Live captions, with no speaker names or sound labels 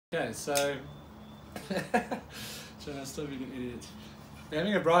Okay, so Jono's still being an idiot. We're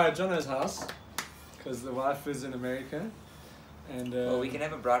having a braai at Jono's house because the wife is in America, and well, we can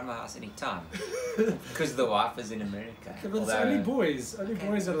have a bride at my house anytime because the wife is in America. Okay, but it's only boys. Only okay,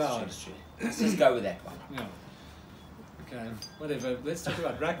 boys allowed. It's true. Let's just go with that one. Yeah. Okay, whatever. Let's talk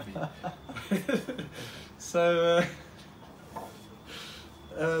about rugby. So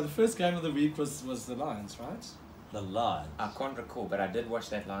the first game of the week was the Lions, right? The Lions. I can't recall, but I did watch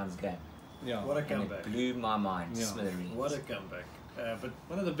that Lions game. Yeah. What a And comeback. it blew my mind, Yeah. smithereens. What a comeback. But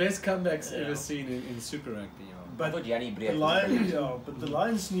One of the best comebacks Yeah. ever seen in Super Rugby. Yeah. I but thought Jannie the Breed was Lions, brilliant. yeah, but the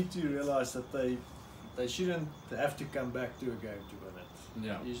Lions need to realize that they shouldn't have to come back to a game to win it.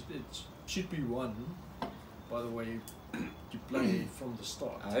 Yeah. It should be won by the way you play from the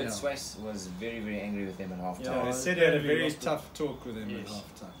start. I heard Yeah. Swiss was very, very angry with them at half Yeah, time. they it's said he had a very very lost tough talk with him at Yes.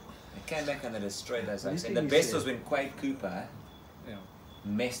 half time. They came back and they destroyed those Oaks. And Anything the he best said. was when Quade Cooper Yeah.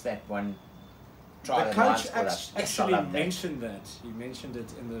 messed that one try. The that Lions coach scored up. Yes, I actually love that. mentioned that. He mentioned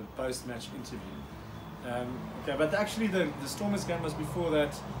it in the post-match interview. Okay, but actually the Stormers game was before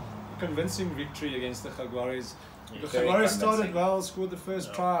that convincing victory against the Jaguares. The Very Jaguares started convincing. well, scored the first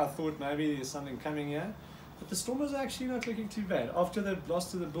Yeah. try. I thought maybe there's something coming here. But the Stormers are actually not looking too bad. After the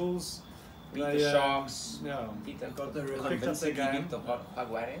loss to the Bulls, Beat they, the Sharks. Yeah, Beat the, Got the rhythm. convincing Picked up the beat the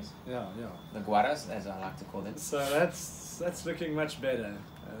Jaguares. yeah. The Guaras, as I like to call them. So that's looking much better.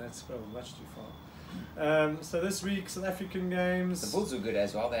 That's probably much too far. So this week, South African games. The Bulls were good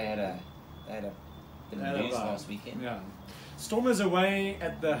as well. They had a bit of Had a news bye. last weekend. Yeah. Stormers away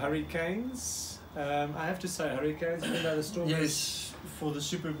at the Hurricanes. I have to say Hurricanes, even though the Stormers... Yes, for the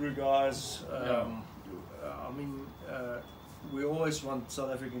Super Brew guys, I mean, we always want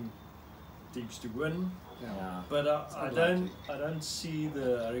South African teams to win, Yeah. but It's I unlikely. don't see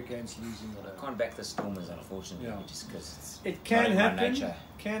the Hurricanes losing I it. can't back the Stormers, unfortunately, Yeah. just because it's It not can in my happen, nature.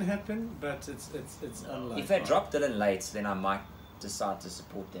 but it's unlikely. If they drop Dylan late, then I might decide to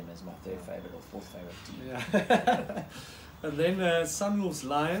support them as my third favourite or fourth favourite team. Yeah. And then Sunwolves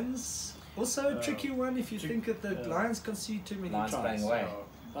Lions. Also a tricky one if you Trick- think that the yeah. Lions concede too many Lions tries. playing away.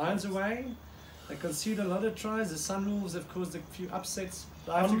 Lions away. They concede a lot of tries. The Sunwolves have caused a few upsets.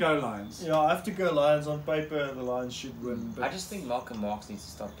 I have to go Lions. Yeah, I have to go Lions on paper. The Lions should win. But I just think Malcolm Marks needs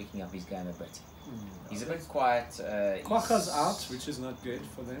to start picking up his game a bit. Mm. He's a bit quiet. Quagga's out, which is not good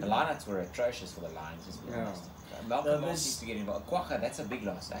for them. The lineups were atrocious for the Lions, let's be Yeah. honest. Malcolm Yeah, Marks there's- needs to get involved. Quagga, that's a big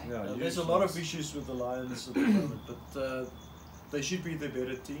loss, eh? Yeah, there's a huge lot loss. of issues with the Lions at the moment, but they should be the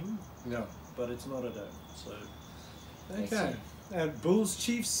better team. Yeah. But it's not at home, so Okay. Bulls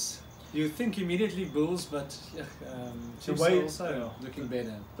Chiefs. You think immediately Bulls, but Chiefs way- are also yeah. looking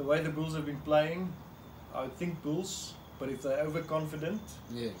better. the way the Bulls have been playing, I would think Bulls. But if they're overconfident,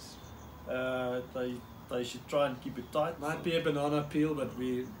 Yes. they should try and keep it tight. Might be a banana peel, but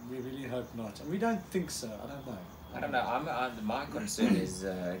we really hope not. And we don't think so. I don't know. I don't know. My concern is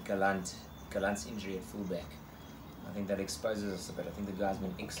Gallant's injury at fullback. I think that exposes us a bit. I think the guy's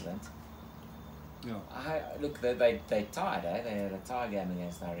been excellent. Yeah. Look, they tied, eh? They had a tie game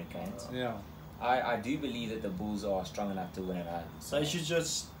against the Hurricanes. Yeah. I do believe that the Bulls are strong enough to win at home. So. They should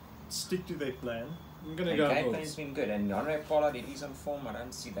just stick to their plan. I'm gonna And go game Bulls. plan's been good, and Andre Pollard, if he's on form, I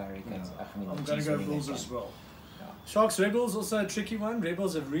don't see the Hurricanes. Yeah. I mean, I'm the going to Chiefs go winning Bulls that as game. well. Sharks Rebels also a tricky one.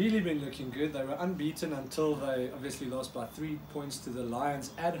 Rebels have really been looking good. They were unbeaten until they obviously lost by 3 points to the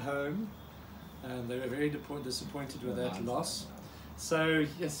Lions at home, and they were very disappointed with that loss. So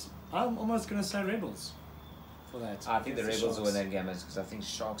yes, I'm almost going to say Rebels for that. I think the against Rebels will win Sharks. that game because I think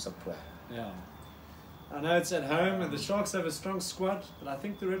Sharks are poor. Yeah. I know it's at home, and the Sharks have a strong squad, but I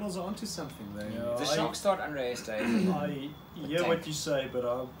think the Rebels are onto something. Yeah. The Sharks start underestimated. I hear what you say,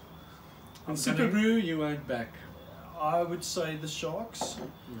 but In Super Brew, you won't back. I would say the Sharks.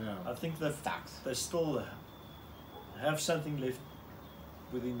 Yeah. I think they still have something left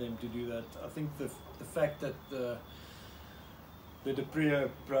within them to do that. I think the fact that the Dupree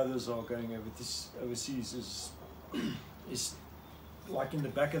brothers are going overseas is like in the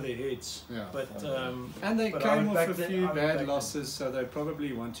back of their heads. Yeah. But And they but I came would off back a them- few I would bad back them. losses, so they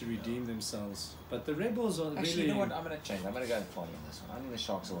probably want to redeem themselves. But the Rebels are Actually, really... you know what? I'm going to change. I'm going to go with Polly on this one. I think the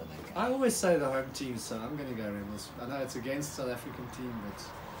Sharks will win that game. I always say the home team, so I'm going to go Rebels. I know it's against South African team,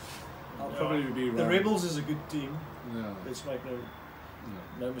 but I'll Yeah, probably be wrong. the Rebels is a good team. Yeah. Let's make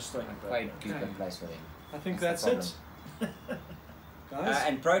no mistake And about Quade that. Cooper Okay. plays for them. I think That's that's the it. Guys?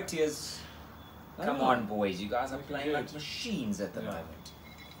 And Proteas, come Oh. on, boys. You guys are Looking playing good. like machines at the Yeah. moment.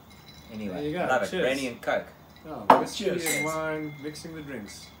 There you Anyway, go. love it. Cheers. Brandy and Coke. Oh, whiskey Cheers. and wine, mixing the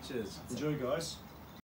drinks. Cheers. Enjoy, guys.